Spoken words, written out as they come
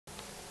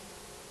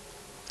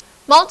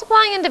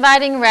Multiplying and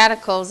dividing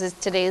radicals is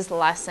today's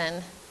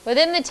lesson.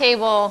 Within the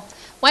table,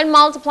 when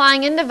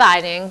multiplying and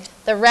dividing,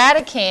 the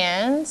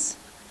radicands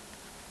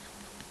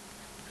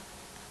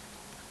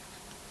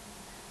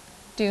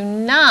do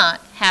not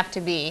have to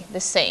be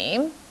the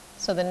same,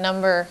 so the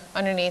number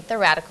underneath the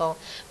radical,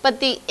 but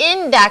the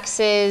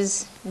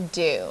indexes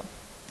do.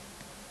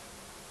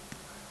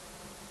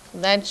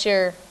 That's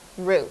your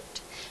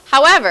root.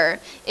 However,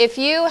 if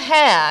you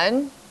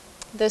had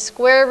the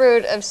square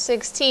root of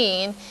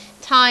 16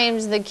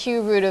 times the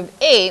cube root of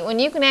 8, when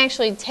you can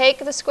actually take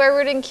the square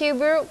root and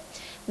cube root,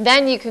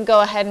 then you can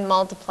go ahead and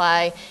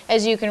multiply,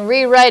 as you can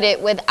rewrite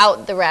it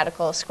without the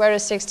radical. Square root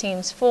of 16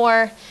 is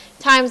 4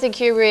 times the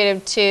cube root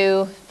of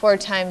 2. 4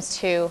 times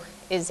 2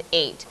 is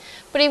 8.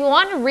 But if you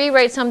want to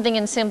rewrite something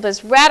in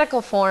simplest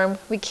radical form,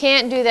 we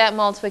can't do that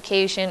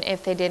multiplication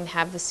if they didn't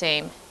have the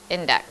same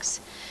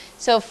index.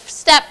 So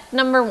step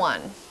number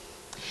 1.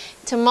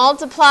 To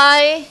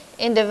multiply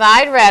and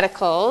divide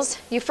radicals,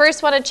 you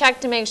first want to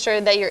check to make sure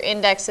that your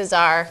indexes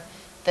are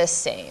the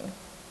same.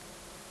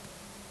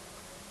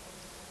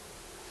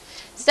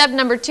 Step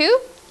number 2,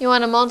 you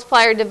want to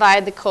multiply or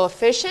divide the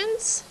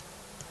coefficients.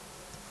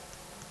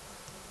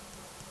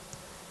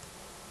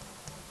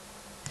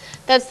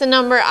 That's the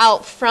number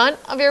out front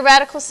of your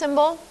radical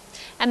symbol.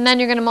 And then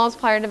you're going to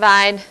multiply or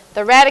divide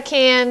the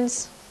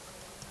radicands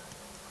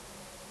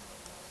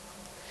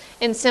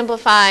and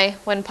simplify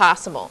when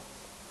possible.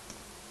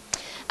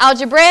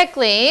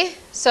 Algebraically,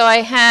 so I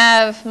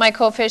have my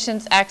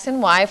coefficients x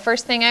and y.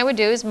 First thing I would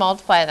do is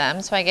multiply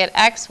them, so I get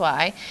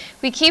xy.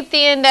 We keep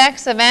the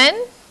index of n,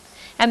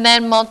 and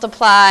then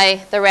multiply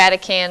the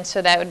radicands,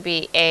 so that would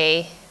be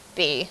a,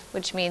 b,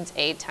 which means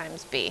a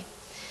times b.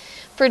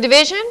 For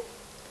division,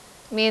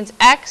 it means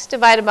x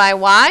divided by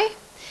y.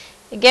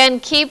 Again,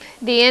 keep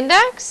the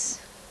index,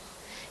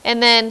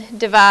 and then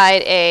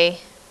divide a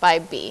by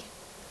b.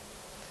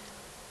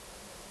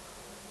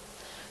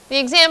 The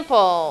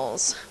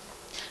examples.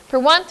 For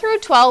 1 through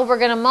 12, we're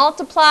going to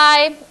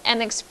multiply and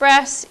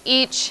express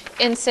each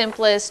in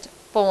simplest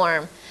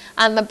form.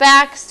 On the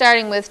back,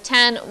 starting with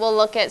 10, we'll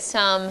look at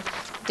some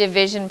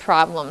division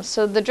problems.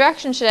 So the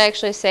direction should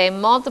actually say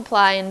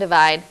multiply and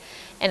divide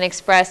and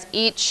express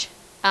each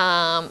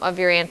of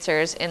your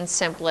answers in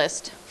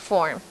simplest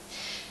form.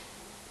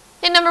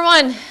 And number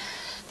 1,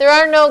 there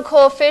are no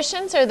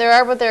coefficients, or there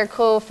are, but there are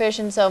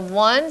coefficients of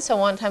 1, so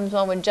 1 times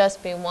 1 would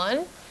just be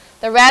 1.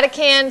 The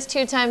radicands,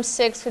 2 times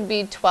 6 would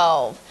be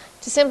 12.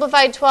 To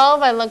simplify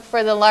 12, I look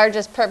for the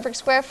largest perfect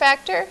square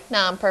factor,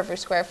 non-perfect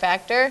square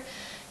factor.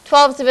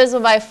 12 is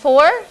divisible by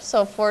 4,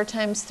 so 4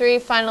 times 3.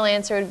 Final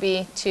answer would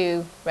be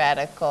 2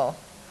 radical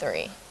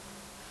 3.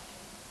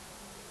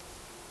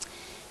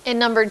 And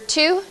number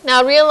 2,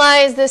 now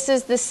realize this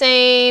is the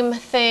same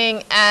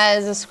thing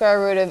as the square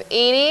root of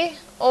 80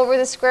 over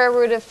the square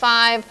root of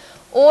 5,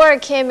 or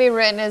it can be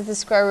written as the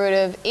square root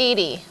of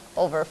 80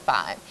 over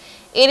 5.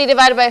 80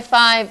 divided by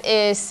 5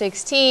 is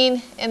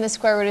 16, and the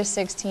square root of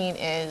 16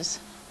 is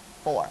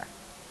 4.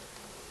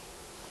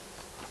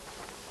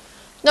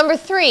 Number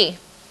 3,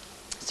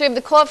 so we have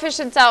the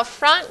coefficients out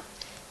front.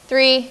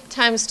 3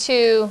 times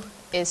 2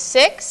 is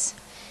 6.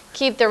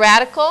 Keep the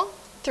radical.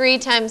 3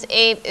 times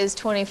 8 is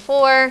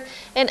 24,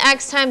 and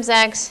x times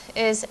x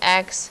is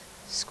x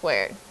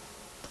squared.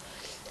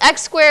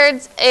 X squared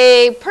is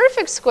a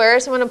perfect square,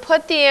 so I'm going to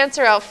put the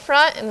answer out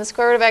front, and the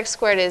square root of x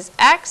squared is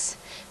x.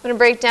 I'm going to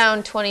break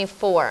down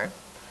 24.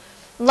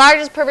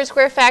 Largest perfect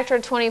square factor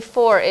of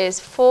 24 is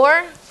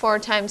 4. 4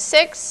 times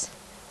 6,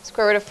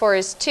 square root of 4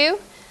 is 2.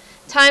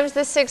 Times the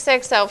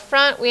 6x out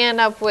front, we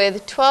end up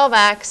with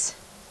 12x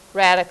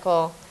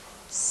radical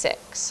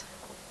 6.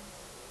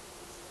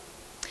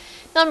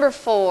 Number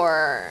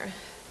 4,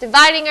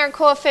 dividing our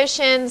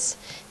coefficients.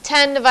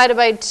 10 divided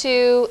by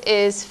 2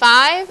 is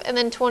 5, and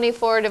then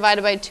 24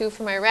 divided by 2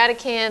 for my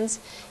radicands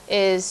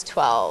is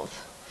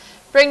 12.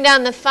 Bring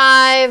down the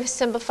 5,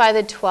 simplify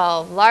the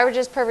 12.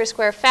 Largest perfect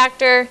square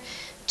factor,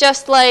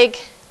 just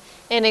like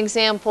in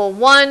example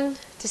 1,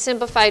 to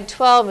simplify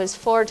 12 is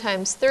 4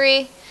 times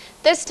 3.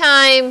 This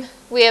time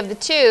we have the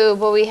 2,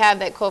 but we have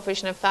that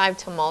coefficient of 5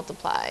 to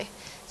multiply.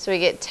 So we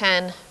get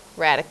 10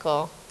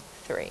 radical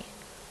 3.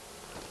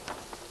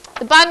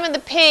 The bottom of the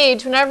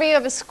page, whenever you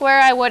have a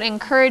square, I would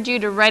encourage you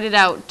to write it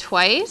out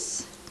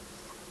twice.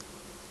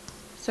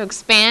 So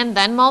expand,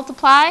 then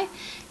multiply.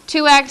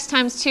 2x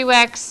times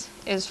 2x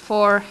is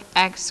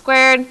 4x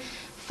squared.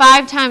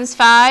 5 times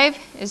 5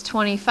 is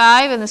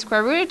 25, and the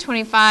square root of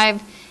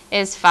 25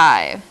 is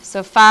 5.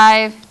 So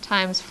 5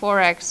 times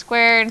 4x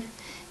squared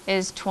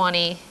is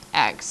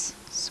 20x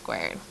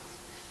squared.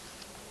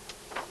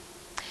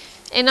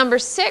 In number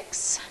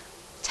 6,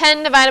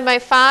 10 divided by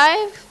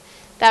 5,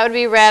 that would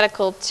be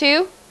radical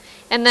 2.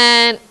 And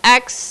then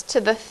x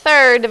to the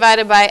third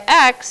divided by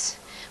x,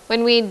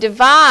 when we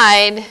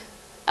divide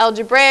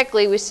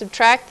algebraically, we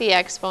subtract the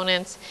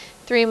exponents.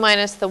 3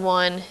 minus the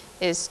 1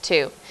 is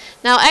 2.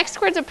 Now x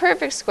squared is a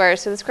perfect square,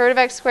 so the square root of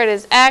x squared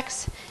is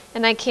x,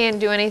 and I can't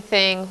do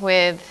anything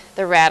with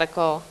the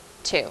radical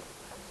 2.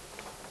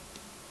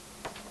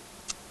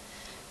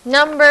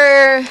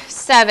 Number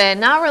 7,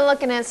 now we're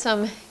looking at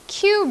some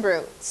cube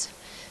roots.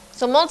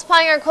 So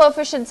multiplying our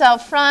coefficients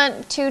out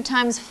front, 2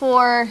 times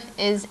 4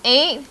 is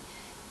 8.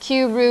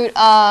 Cube root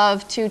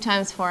of 2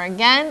 times 4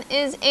 again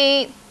is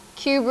 8.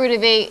 Cube root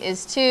of 8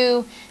 is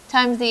 2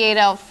 times the 8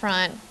 out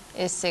front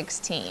is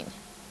 16.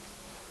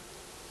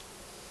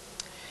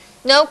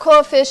 No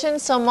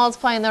coefficients, so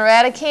multiplying the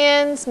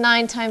radicands,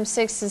 9 times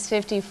 6 is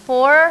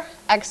 54.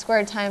 X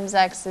squared times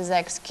x is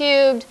x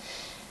cubed.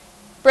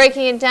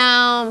 Breaking it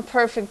down,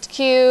 perfect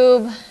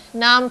cube,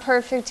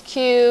 non-perfect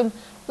cube.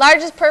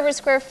 Largest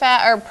perfect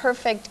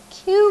perfect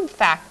cube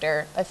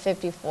factor of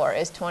 54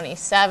 is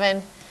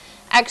 27.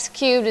 X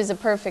cubed is a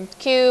perfect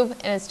cube,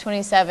 and it's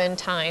 27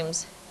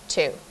 times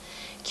 2.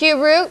 Cube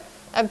root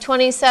of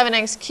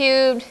 27x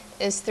cubed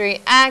is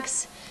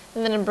 3x,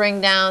 and then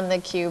bring down the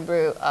cube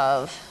root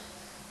of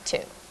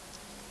 2.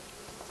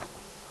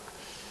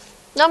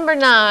 Number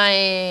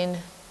 9,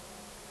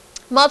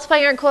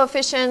 multiplying our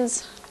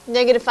coefficients,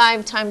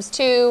 -5 times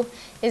 2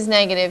 is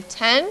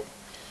 -10.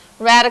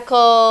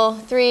 Radical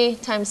 3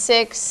 times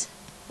 6,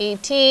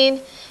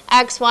 18.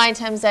 Xy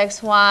times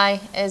xy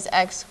is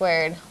x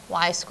squared,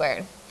 y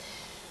squared.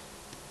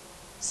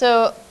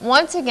 So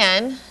once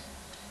again,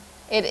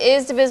 it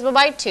is divisible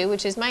by 2,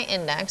 which is my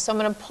index. So I'm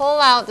going to pull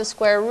out the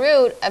square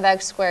root of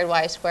x squared,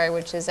 y squared,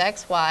 which is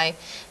xy,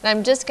 and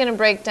I'm just going to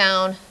break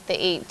down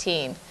the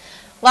 18.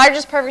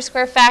 Largest perfect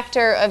square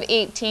factor of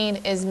 18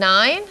 is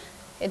 9.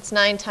 It's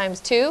 9 times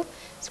 2.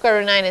 Square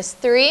root of 9 is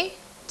 3.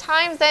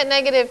 Times that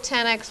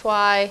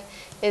 -10xy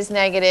is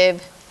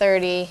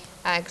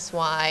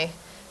 -30xy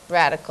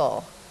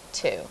radical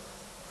 2.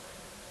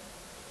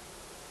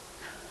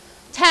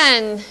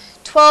 10.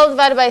 12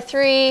 divided by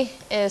 3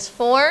 is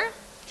 4.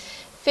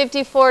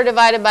 54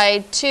 divided by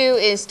 2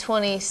 is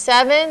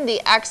 27.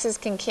 The x's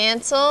can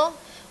cancel.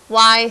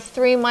 Y,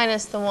 3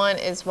 minus the 1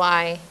 is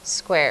y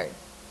squared.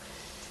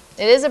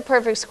 It is a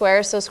perfect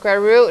square, so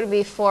square root would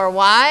be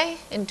 4y,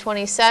 and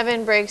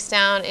 27 breaks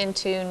down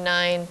into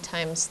 9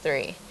 times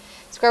 3.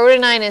 Square root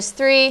of 9 is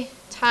 3,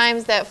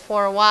 times that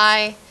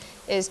 4y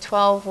is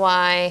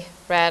 12y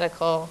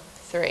radical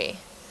 3,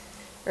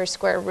 or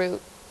square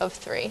root of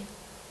 3.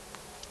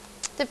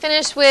 To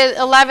finish with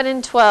 11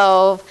 and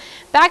 12,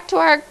 back to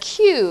our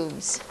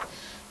cubes.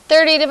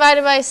 30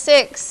 divided by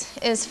 6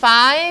 is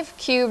 5.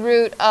 Cube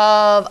root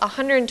of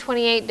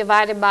 128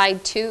 divided by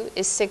 2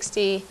 is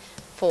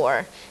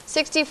 64.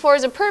 64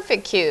 is a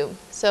perfect cube,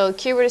 so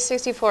cube root of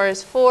 64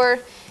 is 4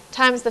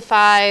 times the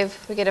 5.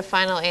 We get a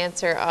final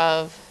answer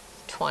of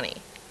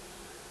 20.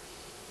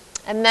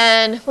 And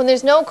then when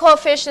there's no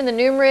coefficient in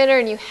the numerator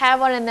and you have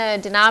one in the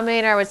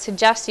denominator, I would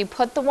suggest you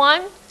put the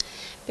 1,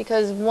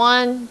 because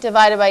 1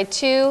 divided by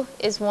 2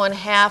 is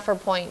 1/2 or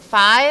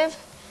 0.5.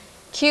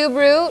 Cube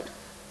root,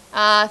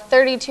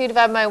 32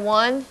 divided by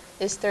 1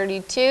 is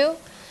 32.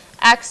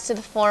 X to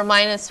the 4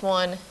 minus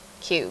 1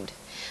 cubed.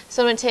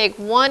 So I'm going to take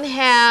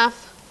 1/2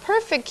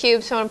 perfect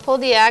cube, so I'm going to pull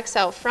the x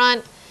out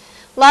front.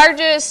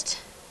 Largest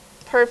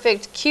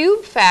perfect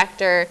cube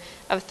factor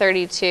of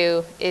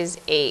 32 is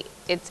 8.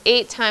 It's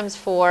 8 times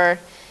 4.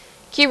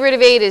 Cube root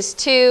of 8 is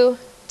 2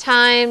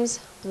 times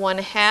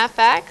 1/2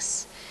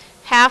 x.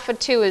 Half of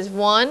 2 is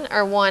 1,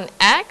 or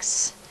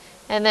 1x,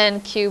 and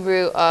then cube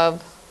root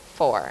of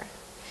 4.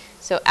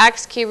 So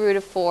x cube root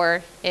of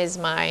 4 is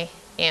my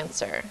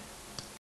answer.